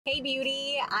Hey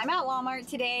beauty, I'm at Walmart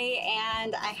today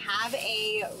and I have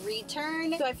a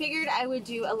return, so I figured I would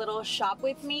do a little shop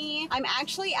with me. I'm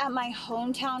actually at my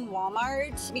hometown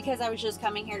Walmart because I was just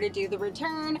coming here to do the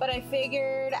return, but I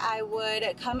figured I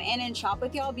would come in and shop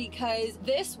with y'all because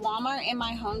this Walmart in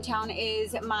my hometown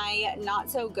is my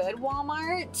not so good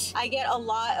Walmart. I get a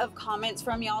lot of comments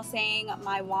from y'all saying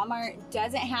my Walmart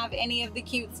doesn't have any of the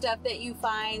cute stuff that you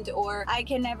find, or I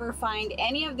can never find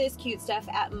any of this cute stuff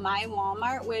at my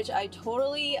Walmart, which I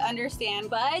totally understand,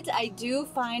 but I do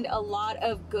find a lot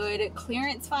of good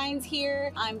clearance finds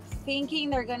here. I'm thinking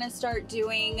they're gonna start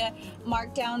doing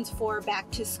markdowns for back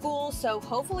to school, so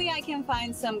hopefully I can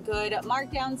find some good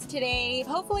markdowns today.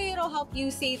 Hopefully it'll help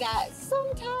you see that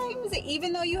sometimes,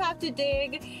 even though you have to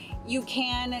dig, you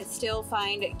can still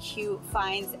find cute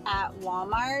finds at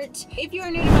Walmart. If you are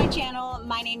new to my channel,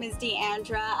 my name is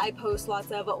Deandra. I post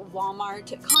lots of Walmart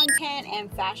content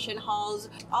and fashion hauls.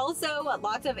 Also,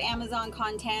 lots of Amazon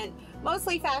content,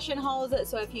 mostly fashion hauls.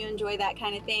 So if you enjoy that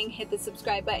kind of thing, hit the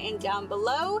subscribe button down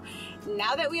below.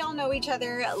 Now that we all know each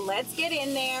other, let's get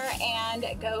in there and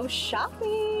go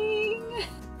shopping.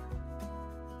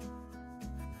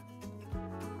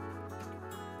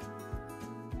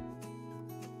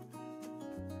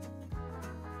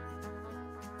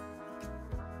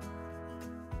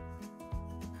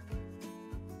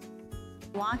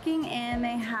 Walking in,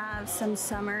 they have some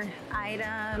summer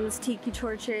items, tiki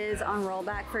torches on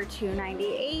rollback for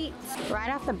 $2.98. Right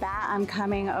off the bat, I'm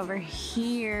coming over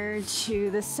here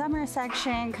to the summer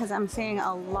section because I'm seeing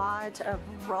a lot of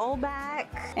rollback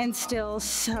and still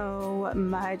so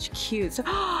much cute. So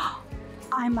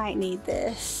I might need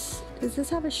this. Does this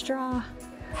have a straw?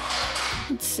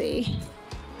 Let's see.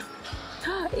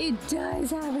 It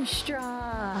does have a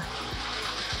straw.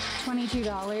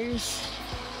 $22.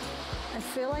 I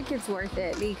feel like it's worth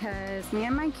it because me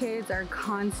and my kids are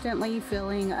constantly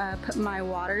filling up my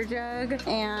water jug,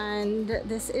 and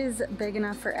this is big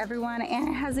enough for everyone, and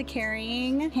it has a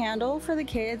carrying handle for the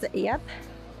kids. Yep,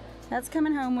 that's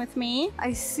coming home with me.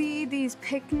 I see these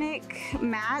picnic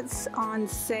mats on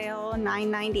sale,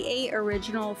 $9.98,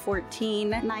 original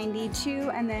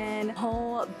 $14.92, and then a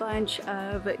whole bunch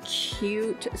of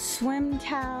cute swim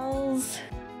towels.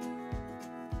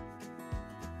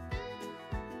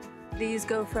 These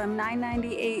go from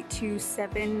 $9.98 to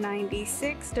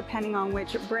 $7.96 depending on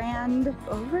which brand.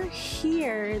 Over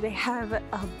here they have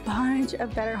a bunch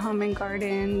of Better Home and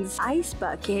Gardens ice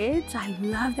buckets. I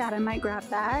love that. I might grab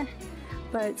that.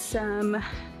 But some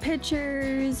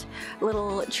pitchers,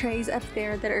 little trays up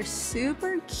there that are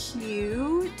super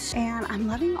cute. And I'm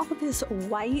loving all this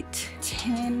white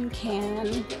tin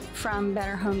can from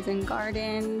Better Homes and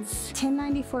Gardens.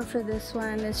 $10.94 for this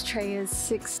one. This tray is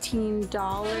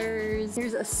 $16.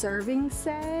 Here's a serving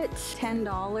set,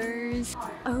 $10.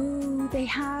 Oh, they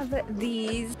have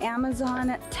these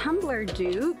Amazon tumbler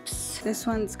dupes. This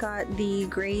one's got the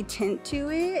gray tint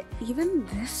to it. Even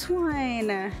this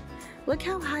one. Look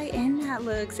how high-end that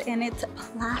looks, and it's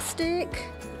plastic.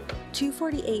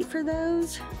 $2.48 for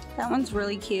those. That one's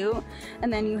really cute.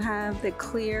 And then you have the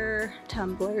clear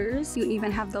tumblers. You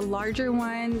even have the larger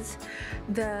ones,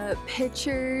 the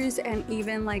pitchers, and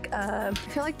even like I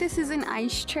feel like this is an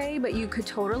ice tray, but you could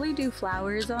totally do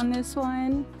flowers on this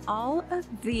one. All of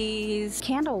these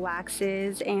candle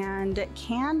waxes and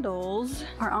candles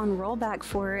are on rollback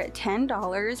for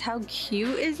 $10. How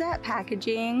cute is that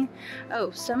packaging?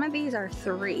 Oh, some of these are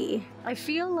 $3. I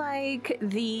feel like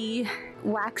the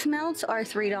wax melts are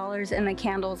 $3 and the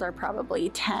candles are probably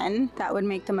 $10. That would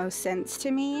make the most sense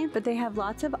to me, but they have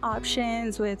lots of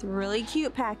options with really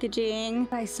cute packaging.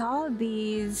 I saw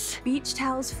these beach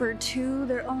towels for $2.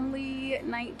 They're only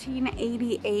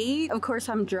 $19.88. Of course,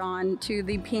 I'm drawn to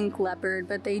the pink leopard,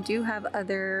 but they do have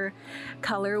other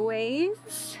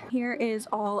colorways. Here is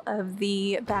all of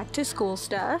the back to school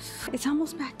stuff. It's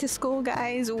almost back to school,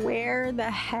 guys. Where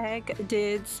the heck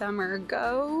did summer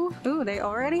go? Ooh, they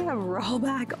already have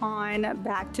rollback on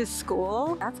back to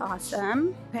school. That's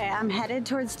awesome. Okay, I'm headed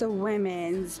towards the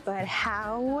women's, but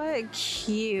how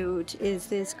cute is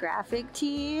this graphic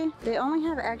tee? They only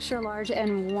have extra large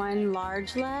and one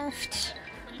large left,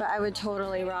 but I would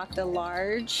totally rock the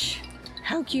large.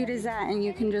 How cute is that? And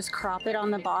you can just crop it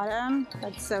on the bottom.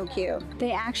 That's so cute.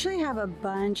 They actually have a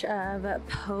bunch of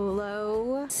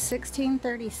polo,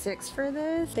 $16.36 for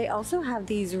this. They also have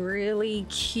these really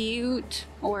cute,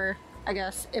 or I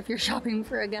guess if you're shopping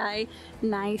for a guy,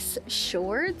 nice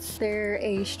shorts. They're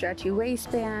a stretchy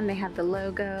waistband. They have the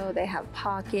logo, they have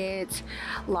pockets,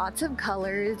 lots of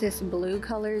colors. This blue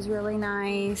color is really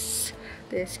nice.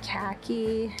 This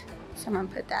khaki. Someone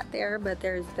put that there, but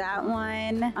there's that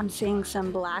one. I'm seeing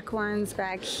some black ones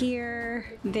back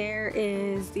here. There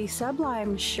is the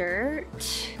Sublime shirt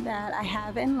that I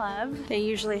have in love. They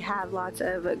usually have lots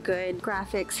of good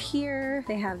graphics here.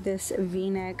 They have this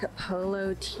V-neck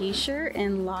polo t-shirt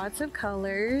in lots of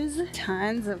colors.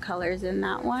 Tons of colors in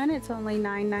that one. It's only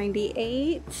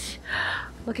 $9.98.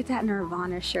 Look at that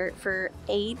Nirvana shirt for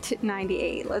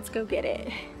 $8.98. Let's go get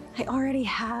it. I already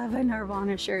have a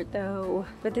Nirvana shirt though,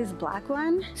 but this black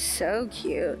one, so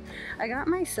cute. I got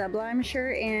my Sublime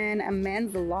shirt in a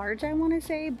men's large, I want to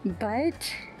say,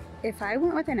 but if I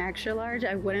went with an extra large,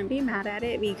 I wouldn't be mad at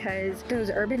it because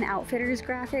those Urban Outfitters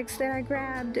graphics that I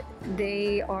grabbed,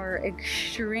 they are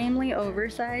extremely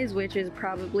oversized, which is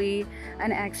probably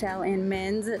an XL in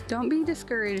men's. Don't be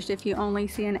discouraged if you only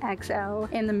see an XL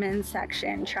in the men's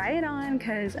section. Try it on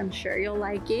because I'm sure you'll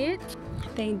like it.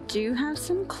 They do have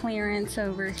some clearance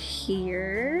over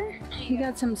here. You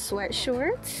got some sweat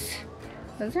shorts.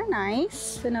 Those are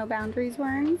nice, the No Boundaries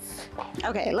ones.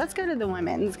 Okay, let's go to the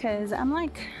women's because I'm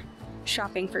like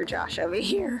shopping for Josh over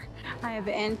here. I have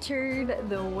entered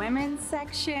the women's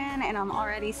section and I'm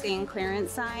already seeing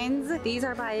clearance signs. These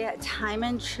are by Time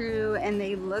and True and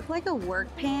they look like a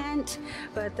work pant,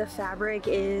 but the fabric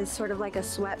is sort of like a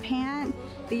sweat pant.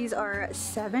 These are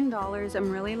 $7.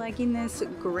 I'm really liking this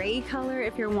gray color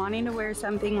if you're wanting to wear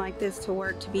something like this to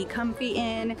work to be comfy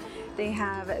in. They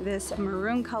have this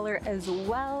maroon color as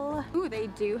well. Ooh, they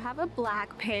do have a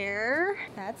black pair.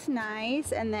 That's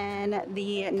nice. And then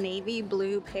the navy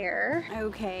blue pair.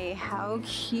 Okay, how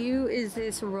cute is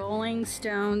this Rolling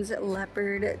Stones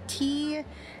leopard tee?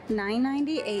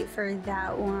 $9.98 for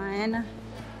that one.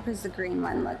 What does the green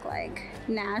one look like?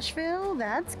 Nashville,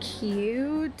 that's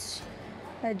cute.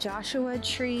 A Joshua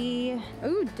Tree.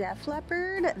 Ooh, Def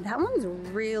Leppard. That one's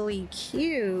really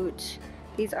cute.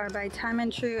 These are by Time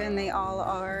and True and they all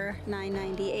are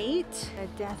 $9.98. A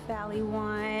Death Valley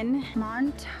one.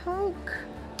 Montauk.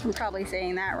 I'm probably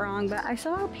saying that wrong, but I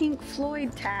saw a Pink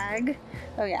Floyd tag.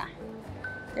 Oh yeah,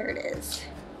 there it is.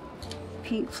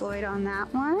 Pink Floyd on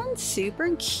that one.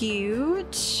 Super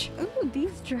cute. Ooh,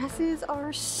 these dresses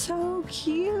are so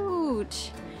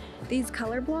cute. These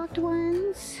color blocked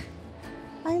ones.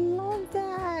 I love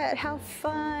that. How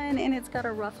fun. And it's got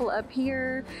a ruffle up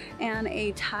here and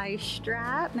a tie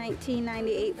strap.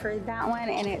 $19.98 for that one.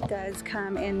 And it does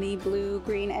come in the blue,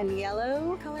 green, and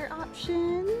yellow color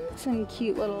option. Some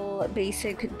cute little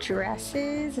basic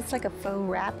dresses. It's like a faux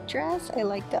wrap dress. I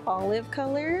like the olive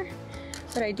color,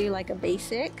 but I do like a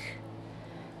basic.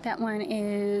 That one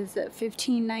is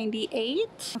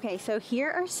 $15.98. Okay, so here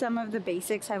are some of the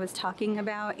basics I was talking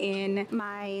about in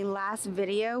my last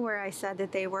video where I said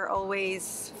that they were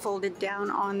always folded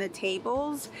down on the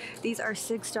tables. These are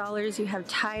 $6. You have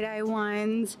tie-dye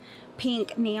ones,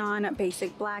 pink, neon,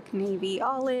 basic black, navy,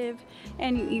 olive,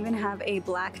 and you even have a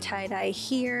black tie-dye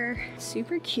here.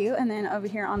 Super cute. And then over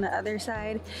here on the other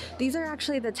side, these are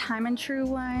actually the Time and True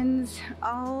ones.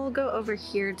 I'll go over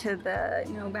here to the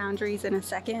No Boundaries in a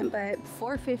second, but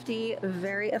 $4.50,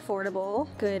 very affordable.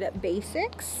 Good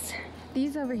basics.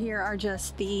 These over here are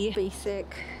just the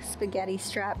basic spaghetti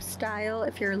strap style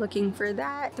if you're looking for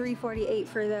that. $3.48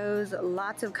 for those.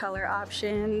 Lots of color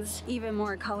options, even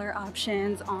more color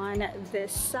options on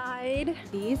this side.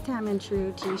 These Time and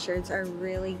True t-shirts are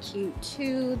really cute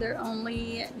too. They're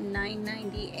only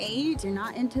 $9.98. If you're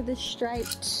not into the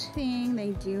striped thing,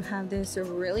 they do have this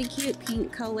really cute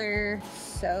pink color.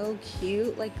 So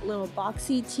cute, like little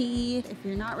boxy tee. If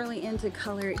you're not really into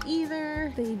color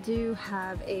either, they do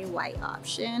have a white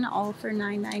option, all for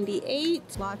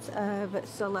 $9.98. Lots of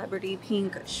celebrity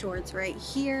pink shorts right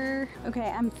here.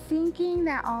 Okay, I'm thinking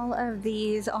that all of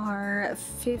these are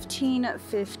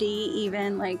 $15.50,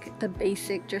 even like the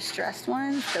basic distressed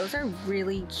ones. Those are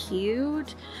really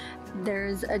cute.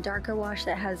 There's a darker wash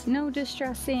that has no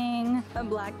distressing, a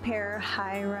black pair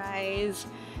high rise,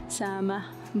 some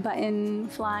button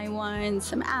fly ones,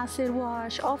 some acid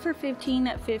wash, all for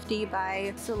 $15.50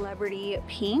 by Celebrity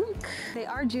Pink. They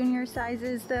are junior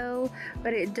sizes though,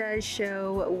 but it does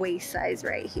show waist size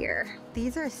right here.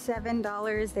 These are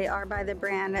 $7. They are by the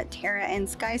brand Terra and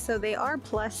Sky, so they are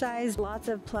plus size. Lots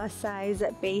of plus size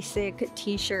basic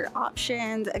t-shirt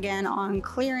options. Again, on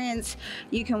clearance.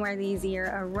 You can wear these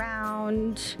year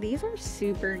around. These are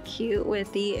super cute with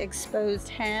the exposed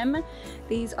hem.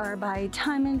 These are by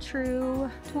Time and True,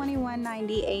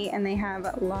 $21.98, and they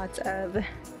have lots of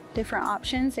different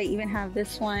options. They even have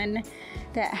this one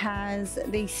that has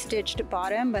the stitched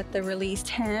bottom but the released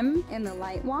hem in the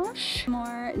light wash.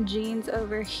 More jeans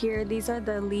over here. These are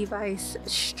the Levi's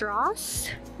Strauss.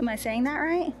 Am I saying that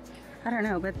right? I don't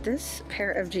know, but this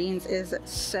pair of jeans is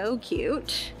so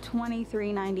cute.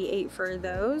 $23.98 for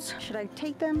those. Should I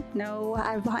take them? No,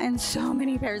 I've bought in so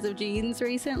many pairs of jeans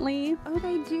recently. Oh,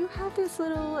 they do have this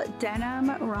little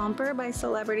denim romper by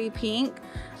Celebrity Pink.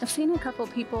 I've seen a couple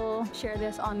people share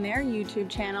this on their YouTube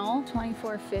channel.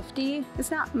 $24.50. It's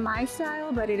not my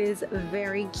style, but it is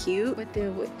very cute with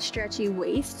the stretchy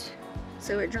waist.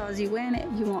 So it draws you in,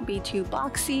 you won't be too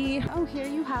boxy. Oh, here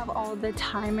you have all the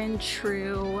Time and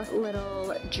True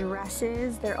little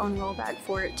dresses. They're on rollback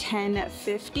for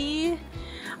 $10.50.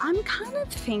 I'm kind of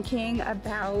thinking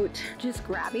about just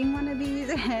grabbing one of these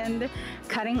and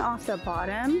cutting off the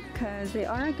bottom because they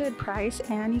are a good price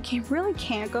and you really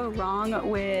can't go wrong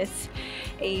with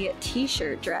a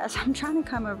t-shirt dress. I'm trying to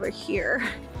come over here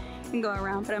and go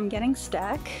around, but I'm getting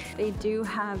stuck. They do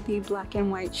have the black and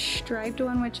white striped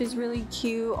one, which is really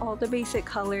cute. All the basic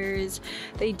colors.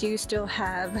 They do still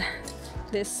have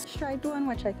this striped one,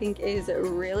 which I think is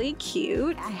really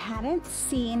cute. I hadn't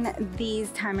seen these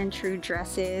Time and True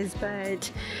dresses, but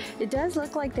it does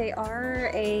look like they are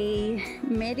a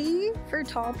midi for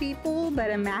tall people,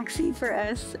 but a maxi for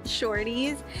us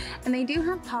shorties. And they do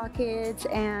have pockets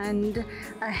and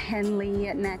a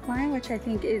Henley neckline, which I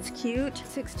think is cute.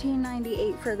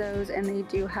 $16.98 for those, and they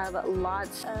do have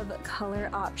lots of color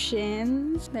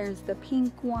options. There's the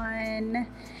pink one,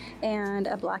 and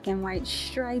a black and white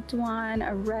striped one,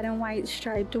 a red and white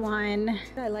striped one.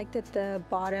 I like that the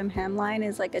bottom hemline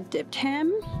is like a dipped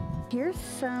hem. Here's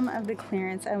some of the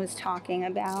clearance I was talking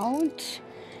about.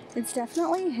 It's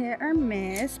definitely hit or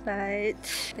miss,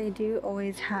 but they do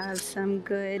always have some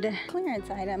good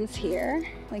clearance items here.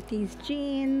 Like these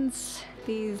jeans,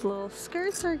 these little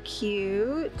skirts are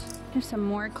cute. There's some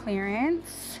more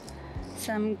clearance.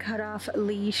 Some cutoff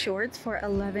Lee shorts for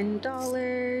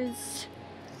 $11.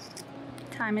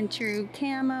 Time and True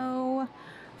camo,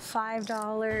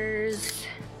 $5.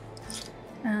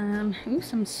 Ooh,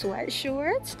 some sweat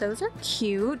shorts. Those are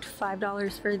cute.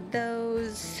 $5 for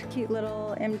those. Cute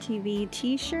little MTV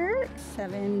t-shirt,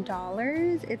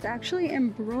 $7. It's actually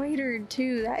embroidered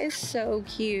too. That is so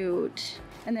cute.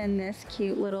 And then this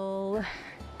cute little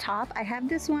top. I have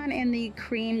this one in the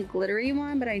cream glittery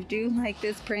one, but I do like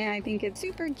this print. I think it's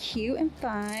super cute and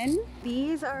fun.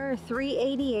 These are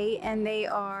 $3.88 and they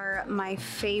are my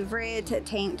favorite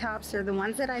tank tops. They're the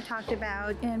ones that I talked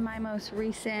about in my most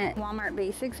recent Walmart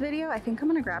Basics video. I think I'm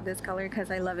gonna grab this color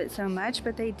because I love it so much,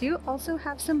 but they do also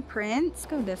have some prints.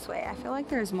 Go this way. I feel like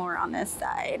there's more on this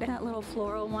side. That little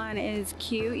floral one is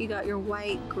cute. You got your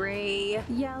white, gray,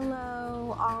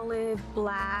 yellow, olive,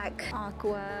 black,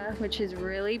 aqua, which is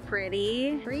really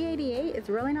pretty. $3.88 is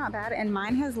really not bad, and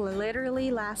mine has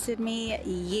literally lasted me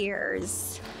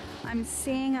years. I'm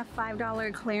seeing a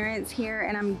 $5 clearance here,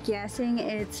 and I'm guessing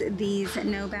it's these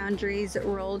No Boundaries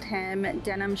rolled hem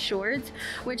denim shorts,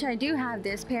 which I do have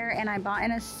this pair, and I bought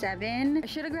in a 7. I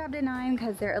should have grabbed a 9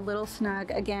 because they're a little snug.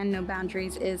 Again, No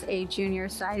Boundaries is a junior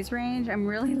size range. I'm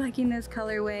really liking this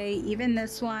colorway. Even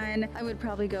this one, I would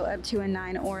probably go up to a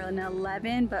 9 or an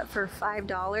 11, but for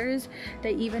 $5,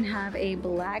 they even have a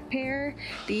black pair.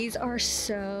 These are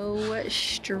so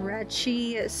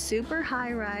stretchy, super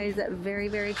high rise, very,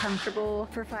 very comfortable.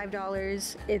 For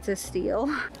 $5, it's a steal.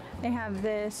 They have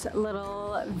this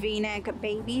little V-neck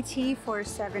baby tee for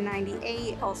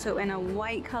 $7.98, also in a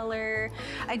white color.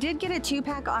 I did get a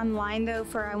 2-pack online though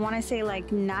for, I want to say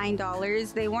like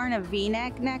 $9. They weren't a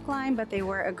V-neck neckline, but they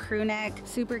were a crew neck.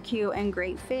 Super cute and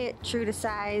great fit, true to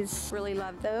size. Really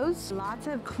love those. Lots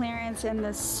of clearance in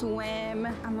the swim.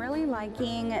 I'm really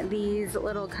liking these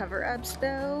little cover-ups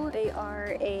though. They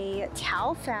are a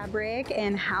towel fabric,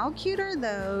 and how cute are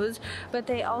those? But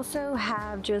they also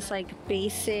have just like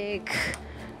basic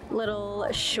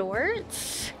little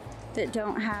shorts that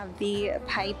don't have the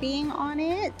piping on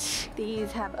it.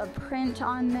 These have a print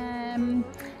on them,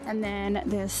 and then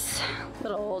this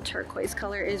little turquoise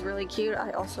color is really cute.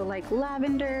 I also like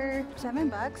lavender.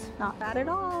 $7, not bad at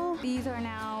all. These are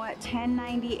now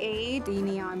 $10.98. The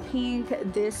neon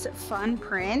pink, this fun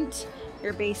print.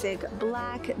 Your basic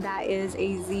black, that is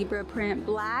a zebra print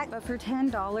black, but for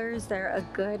 $10 they're a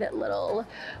good little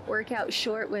workout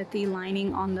short with the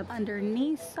lining on the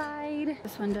underneath side.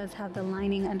 This one does have the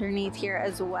lining underneath here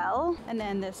as well, and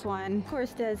then this one of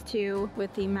course does too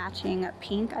with the matching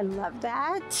pink. I love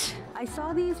that. I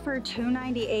saw these for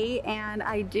 $2.98 and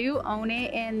I do own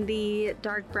it in the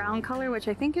dark brown color, which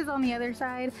I think is on the other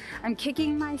side. I'm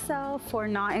kicking myself for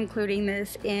not including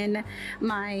this in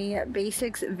my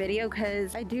basics video because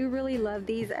I do really love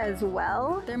these as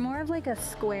well. They're more of like a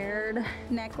squared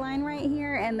neckline right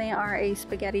here, and they are a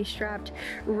spaghetti strapped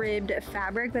ribbed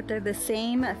fabric, but they're the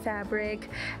same fabric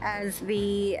as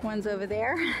the ones over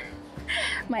there.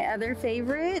 My other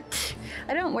favorite,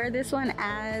 I don't wear this one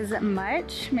as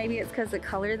much. Maybe it's because the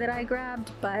color that I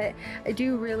grabbed, but I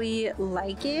do really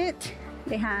like it.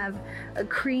 They have a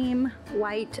cream,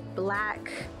 white,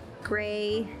 black,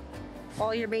 gray,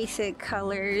 all your basic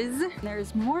colors.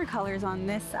 There's more colors on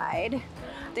this side.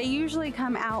 They usually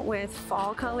come out with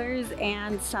fall colors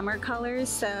and summer colors,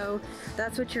 so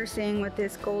that's what you're seeing with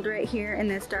this gold right here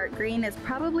and this dark green is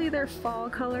probably their fall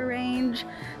color range.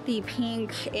 The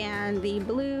pink and the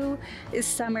blue is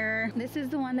summer. This is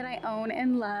the one that I own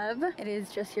and love. It is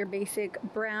just your basic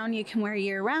brown you can wear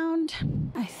year round.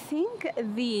 I think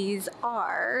these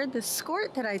are the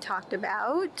skirt that I talked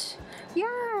about.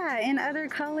 Yeah, in other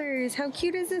colors. How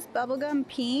cute is this bubblegum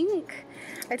pink?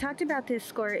 I talked about this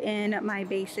skirt in my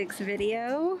basics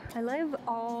video. I love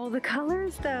all the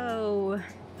colors though.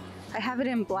 I have it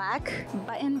in black,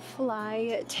 button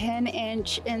fly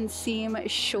 10-inch inseam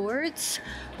shorts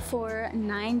for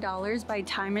 $9 by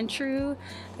Time and True.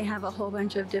 They have a whole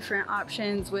bunch of different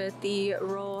options with the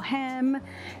roll hem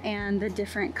and the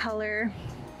different color.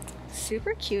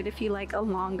 Super cute if you like a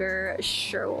longer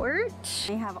short.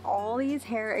 They have all these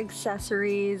hair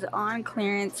accessories on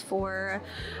clearance for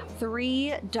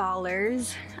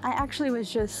 $3. I actually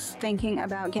was just thinking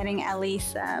about getting Ellie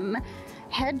some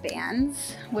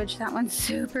headbands, which that one's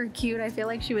super cute. I feel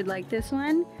like she would like this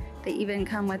one. They even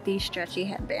come with these stretchy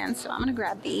headbands, so I'm gonna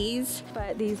grab these.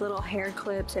 But these little hair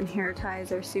clips and hair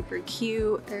ties are super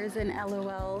cute. There's an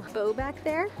LOL bow back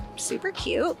there, super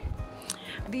cute.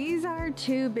 These are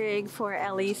too big for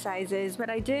Ellie sizes, but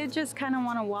I did just kind of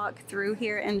want to walk through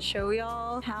here and show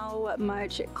y'all how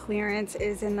much clearance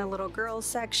is in the little girls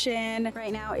section.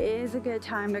 Right now is a good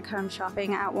time to come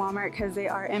shopping at Walmart because they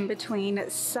are in between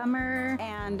summer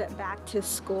and back to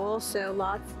school, so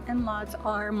lots and lots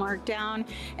are marked down.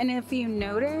 And if you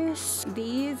notice,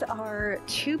 these are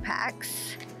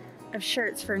 2-packs of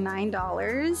shirts for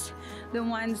 $9. The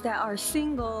ones that are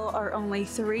single are only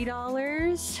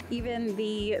 $3. Even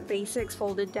the basics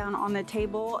folded down on the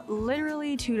table,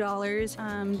 literally $2.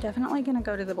 I'm definitely gonna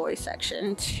go to the boys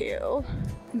section too.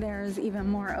 There's even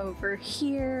more over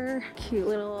here. Cute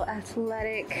little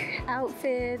athletic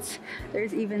outfits.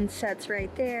 There's even sets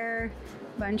right there.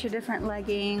 Bunch of different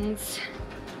leggings.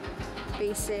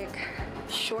 Basic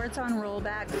shorts on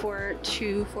rollback for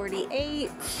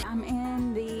 $2.48. I'm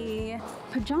in the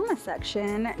pajama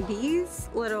section. These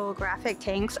little graphic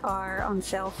tanks are on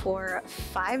sale for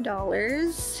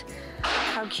 $5.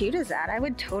 How cute is that? I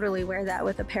would totally wear that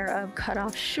with a pair of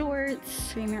cutoff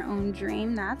shorts. Dream your own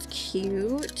dream, that's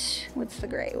cute. What's the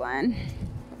gray one?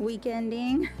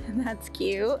 Weekending, that's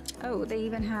cute. Oh, they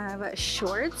even have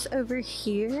shorts over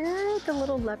here, the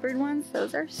little leopard ones.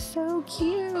 Those are so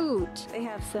cute. They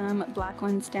have some black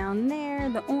ones down there,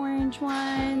 the orange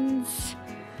ones,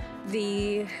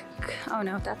 the, oh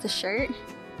no, that's a shirt.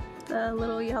 The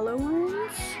little yellow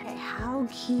ones. Okay, how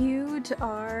cute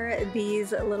are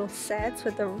these little sets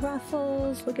with the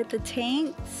ruffles? Look at the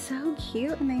tank, so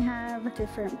cute. And they have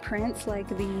different prints like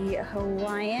the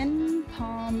Hawaiian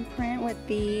palm print with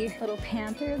the little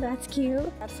panther, that's cute.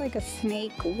 That's like a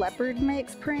snake leopard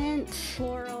mix print.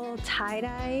 Floral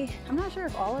tie-dye. I'm not sure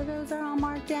if all of those are on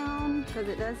markdown because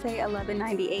it does say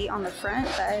 $11.98 on the front,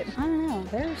 but I don't know,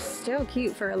 they're still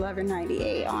cute for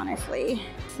 $11.98 honestly.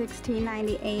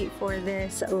 $16.98 for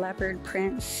this leopard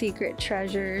print Secret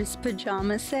Treasures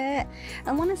pajama set.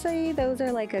 I want to say those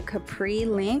are like a capri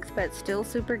length, but still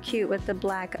super cute with the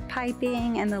black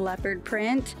piping and the leopard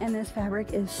print. And this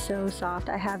fabric is so soft.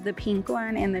 I have the pink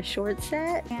one in the short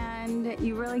set, and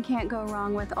you really can't go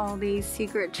wrong with all these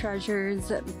Secret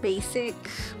Treasures basic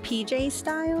PJ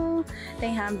style.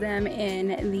 They have them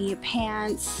in the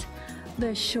pants,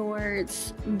 the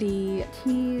shorts, the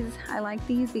tees. I like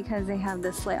these because they have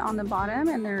the slit on the bottom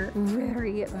and they're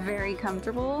very, very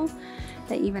comfortable.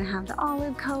 They even have the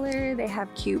olive color. They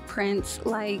have cute prints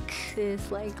like this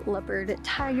like leopard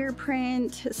tiger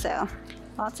print. So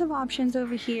lots of options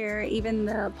over here, even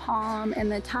the palm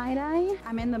and the tie-dye.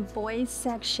 I'm in the boys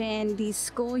section. These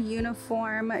school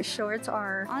uniform shorts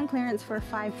are on clearance for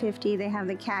 $5.50. They have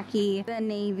the khaki, the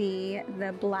navy,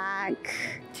 the black,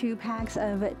 2 packs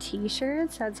of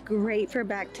t-shirts. That's great for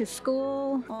back to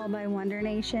school, all by Wonder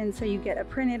Nation. So you get a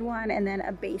printed one and then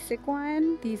a basic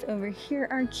one. These over here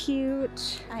are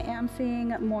cute. I am seeing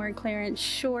more clearance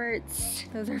shorts.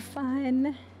 Those are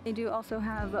fun. They do also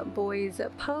have boys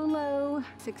polo,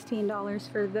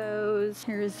 $16 for those.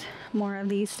 Here's more of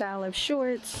these style of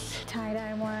shorts,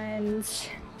 tie-dye ones.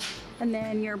 And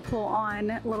then your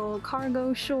pull-on little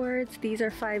cargo shorts. These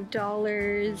are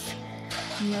 $5.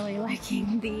 I'm really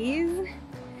liking these.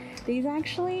 These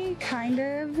actually kind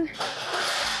of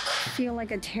feel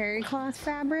like a terry cloth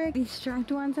fabric. These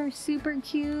striped ones are super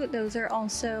cute. Those are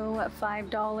also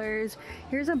 $5.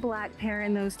 Here's a black pair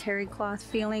in those terry cloth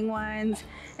feeling ones.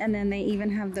 And then they even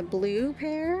have the blue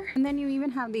pair. And then you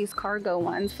even have these cargo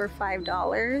ones for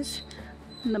 $5.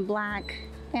 And the black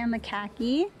and the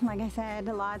khaki. Like I said,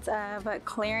 lots of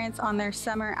clearance on their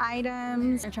summer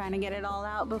items. They're trying to get it all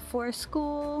out before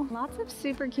school. Lots of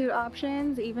super cute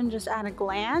options, even just at a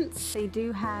glance. They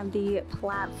do have the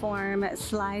platform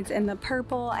slides in the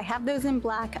purple. I have those in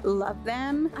black, love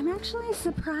them. I'm actually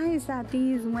surprised that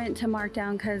these went to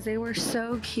markdown because they were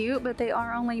so cute, but they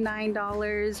are only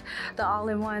 $9. The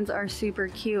olive ones are super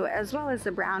cute, as well as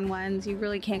the brown ones. You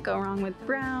really can't go wrong with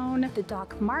brown. The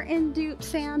Doc Marten dupe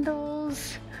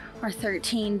sandals are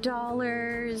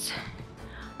 $13.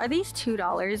 Are these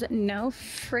 $2? No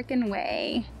frickin'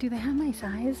 way. Do they have my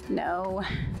size? No.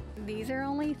 These are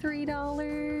only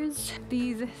 $3.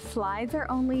 These slides are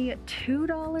only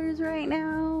 $2 right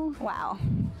now. Wow.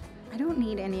 I don't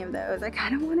need any of those. I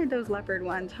kind of wanted those leopard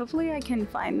ones. Hopefully I can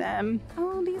find them.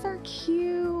 Oh, these are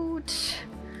cute.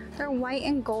 They're white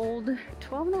and gold.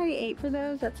 $12.98 for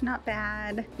those. That's not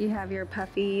bad. You have your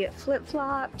puffy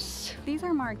flip-flops. These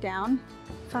are marked down.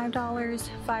 $5,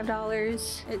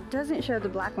 $5. It doesn't show the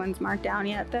black ones marked down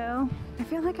yet though. I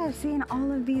feel like I've seen all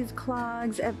of these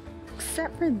clogs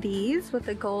except for these with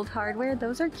the gold hardware.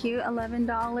 Those are cute,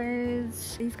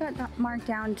 $11. These got marked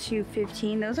down to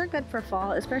 $15. Those are good for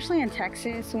fall, especially in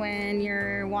Texas when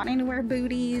you're wanting to wear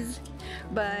booties,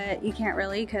 but you can't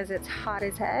really because it's hot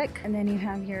as heck. And then you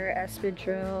have your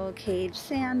espadrille cage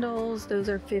sandals. Those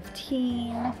are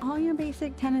 $15. All your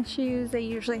basic tennis shoes they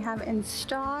usually have in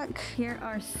stock. Here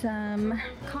are some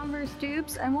Converse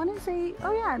dupes. I want to say,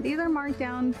 oh yeah, these are marked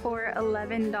down for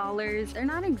 $11. They're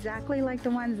not exactly like the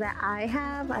ones that I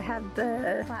have. I have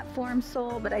the platform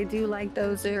sole, but I do like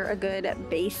those. They're a good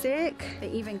basic. They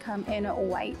even come in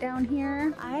white down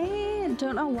here. I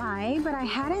don't know why, but I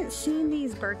hadn't seen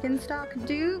these Birkenstock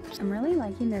dupes. I'm really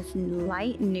liking this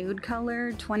light nude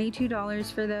color.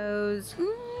 $22 for those.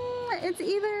 It's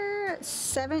either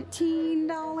 $17,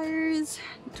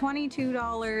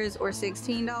 $22, or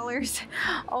 $16.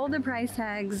 All the price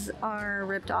tags are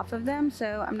ripped off of them,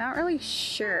 so I'm not really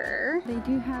sure. They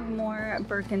do have more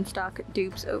Birkenstock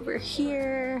dupes over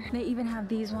here. They even have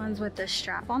these ones with the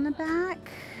strap on the back.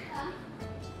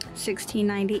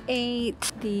 $16.98.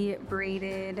 The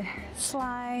braided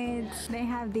slides. They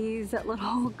have these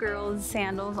little girls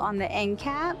sandals on the end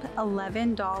cap.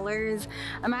 $11.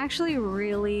 I'm actually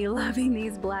really loving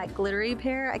these black glittery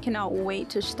pair. I cannot wait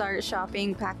to start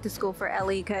shopping back to school for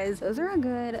Ellie because those are a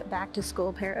good back to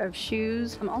school pair of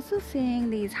shoes. I'm also seeing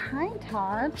these high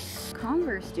tops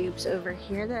Converse dupes over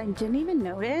here that I didn't even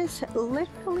notice.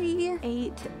 Literally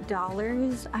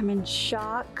 $8. I'm in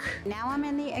shock. Now I'm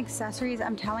in the accessories.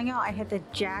 I'm telling you, I hit the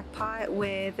jackpot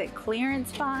with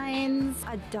clearance finds.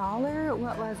 $1?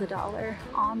 What was $1?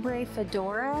 Ombre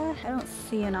fedora? I don't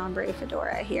see an ombre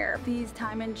fedora here. These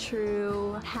Time and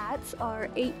True hats are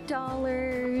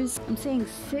 $8. I'm seeing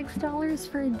 $6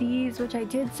 for these, which I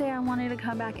did say I wanted to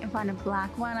come back and find a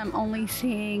black one. I'm only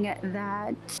seeing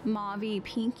that mauve-y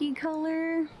pinky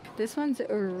color. This one's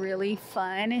really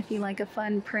fun. If you like a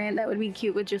fun print, that would be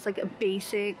cute with just like a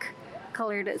basic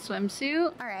colored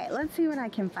swimsuit. All right, let's see what I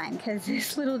can find because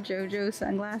these little JoJo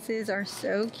sunglasses are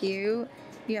so cute.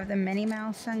 You have the Minnie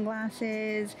Mouse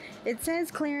sunglasses. It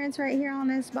says clearance right here on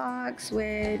this box,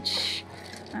 which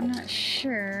I'm not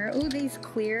sure. Oh, these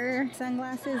clear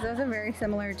sunglasses, those are very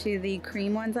similar to the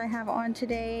cream ones I have on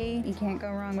today. You can't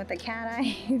go wrong with the cat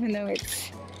eye, even though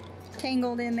it's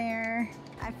tangled in there.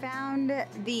 I found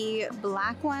the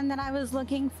black one that I was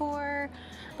looking for,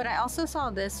 but I also saw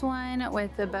this one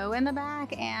with the bow in the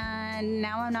back, and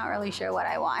now I'm not really sure what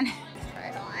I want. Try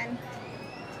it on.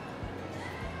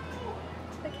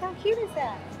 Look how cute is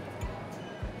that?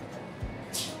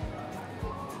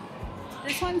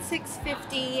 This one's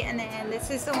 $6.50, and then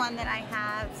this is the one that I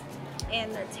have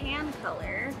in the tan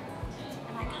color,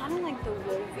 and I kind of like the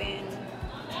woven.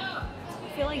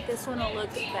 I feel like this one will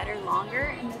look better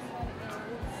longer, and this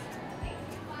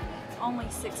one is only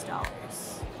 $6.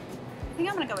 I think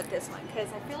I'm gonna go with this one because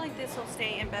I feel like this will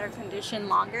stay in better condition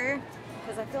longer,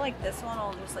 because I feel like this one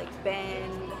will just like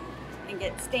bend and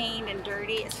get stained and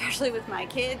dirty, especially with my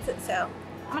kids. So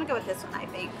I'm gonna go with this one, I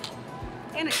think.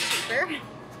 And it's cheaper.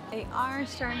 They are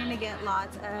starting to get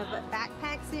lots of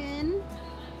backpacks in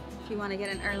if you want to get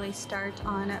an early start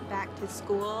on back to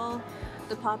school.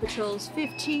 The Paw Patrol's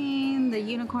 $15, the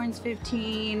Unicorn's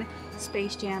 $15,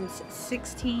 Space Jam's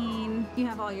 $16. You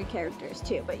have all your characters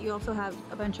too, but you also have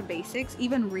a bunch of basics,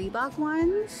 even Reebok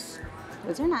ones.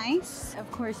 Those are nice. Of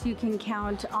course, you can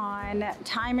count on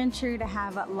Time and True to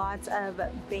have lots of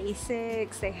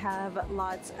basics. They have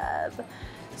lots of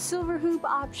silver hoop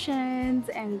options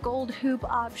and gold hoop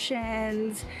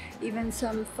options, even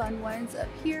some fun ones up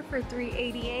here for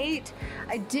 $3.88.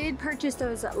 I did purchase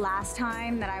those last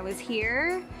time that I was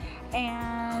here,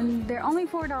 and they're only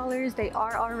 $4. They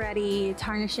are already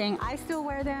tarnishing. I still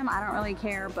wear them, I don't really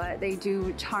care, but they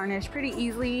do tarnish pretty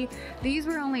easily. These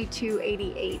were only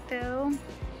 $2.88 though.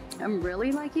 I'm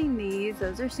really liking these.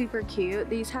 Those are super cute.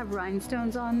 These have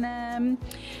rhinestones on them.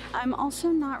 I'm also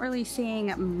not really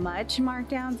seeing much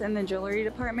markdowns in the jewelry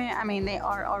department. I mean, they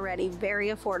are already very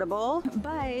affordable,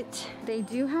 but they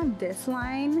do have this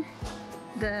line,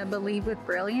 the Believe with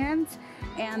Brilliance,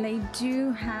 and they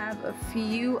do have a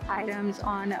few items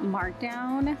on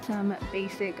markdown. Some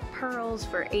basic pearls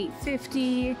for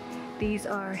 $8.50. These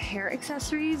are hair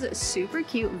accessories, super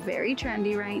cute, very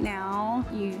trendy right now.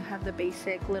 You have the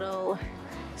basic little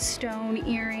stone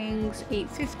earrings,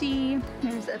 $8.50.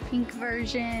 There's a pink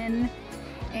version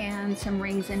and some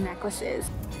rings and necklaces.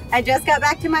 I just got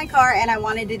back to my car and I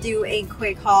wanted to do a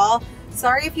quick haul.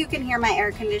 Sorry if you can hear my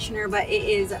air conditioner, but it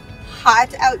is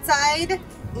hot outside,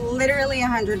 literally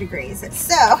 100 degrees.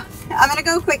 So I'm gonna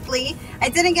go quickly. I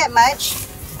didn't get much.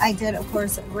 I did, of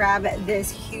course, grab this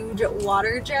huge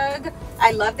water jug.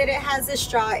 I love that it has a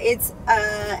straw. It's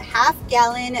a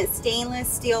half-gallon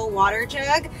stainless steel water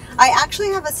jug. I actually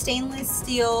have a stainless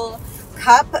steel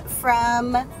cup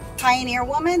from Pioneer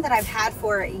Woman that I've had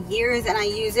for years, and I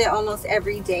use it almost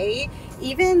every day.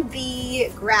 Even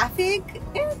the graphic,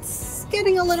 it's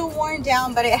getting a little worn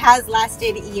down, but it has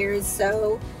lasted years,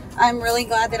 so I'm really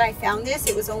glad that I found this.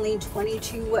 It was only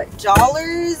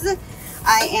 $22.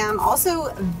 I am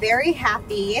also very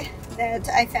happy that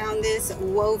I found this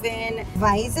woven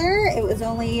visor. It was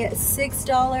only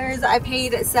 $6. I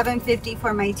paid $7.50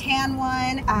 for my tan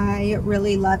one. I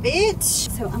really love it.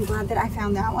 So I'm glad that I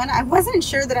found that one. I wasn't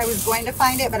sure that I was going to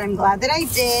find it, but I'm glad that I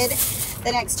did.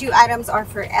 The next two items are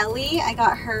for Ellie. I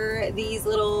got her these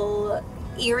little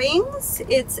earrings.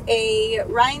 It's a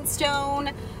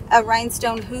rhinestone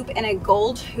hoop and a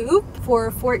gold hoop for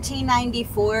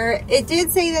 $14.94. It did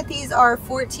say that these are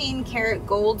 14 karat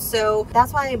gold, so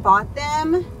that's why I bought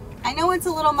them. I know it's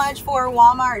a little much for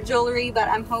Walmart jewelry, but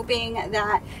I'm hoping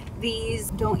that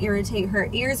these don't irritate her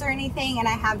ears or anything, and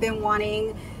I have been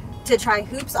wanting to try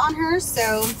hoops on her,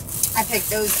 so I picked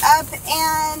those up.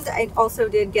 And I also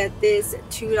did get this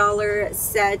 $2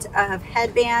 set of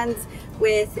headbands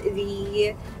with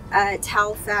the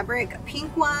towel fabric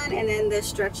pink one and then the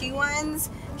stretchy ones.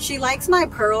 She likes my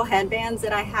pearl headbands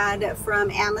that I had from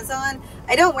Amazon.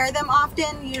 I don't wear them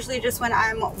often, usually just when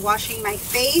I'm washing my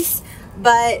face,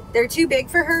 but they're too big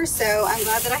for her, so I'm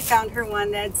glad that I found her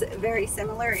one that's very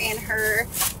similar in her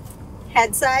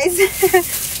head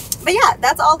size. But yeah,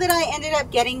 that's all that I ended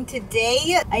up getting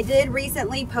today. I did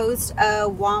recently post a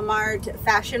Walmart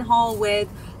fashion haul with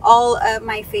all of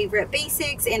my favorite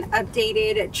basics and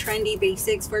updated trendy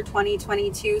basics for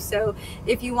 2022. So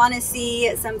if you want to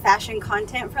see some fashion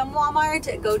content from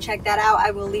Walmart, go check that out. I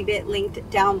will leave it linked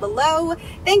down below.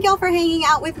 Thank y'all for hanging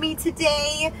out with me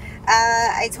today.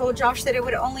 I told Josh that it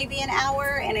would only be an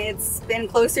hour, and it's been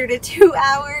closer to 2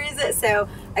 hours. So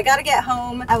I gotta get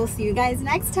home. I will see you guys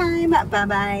next time. Bye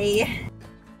bye.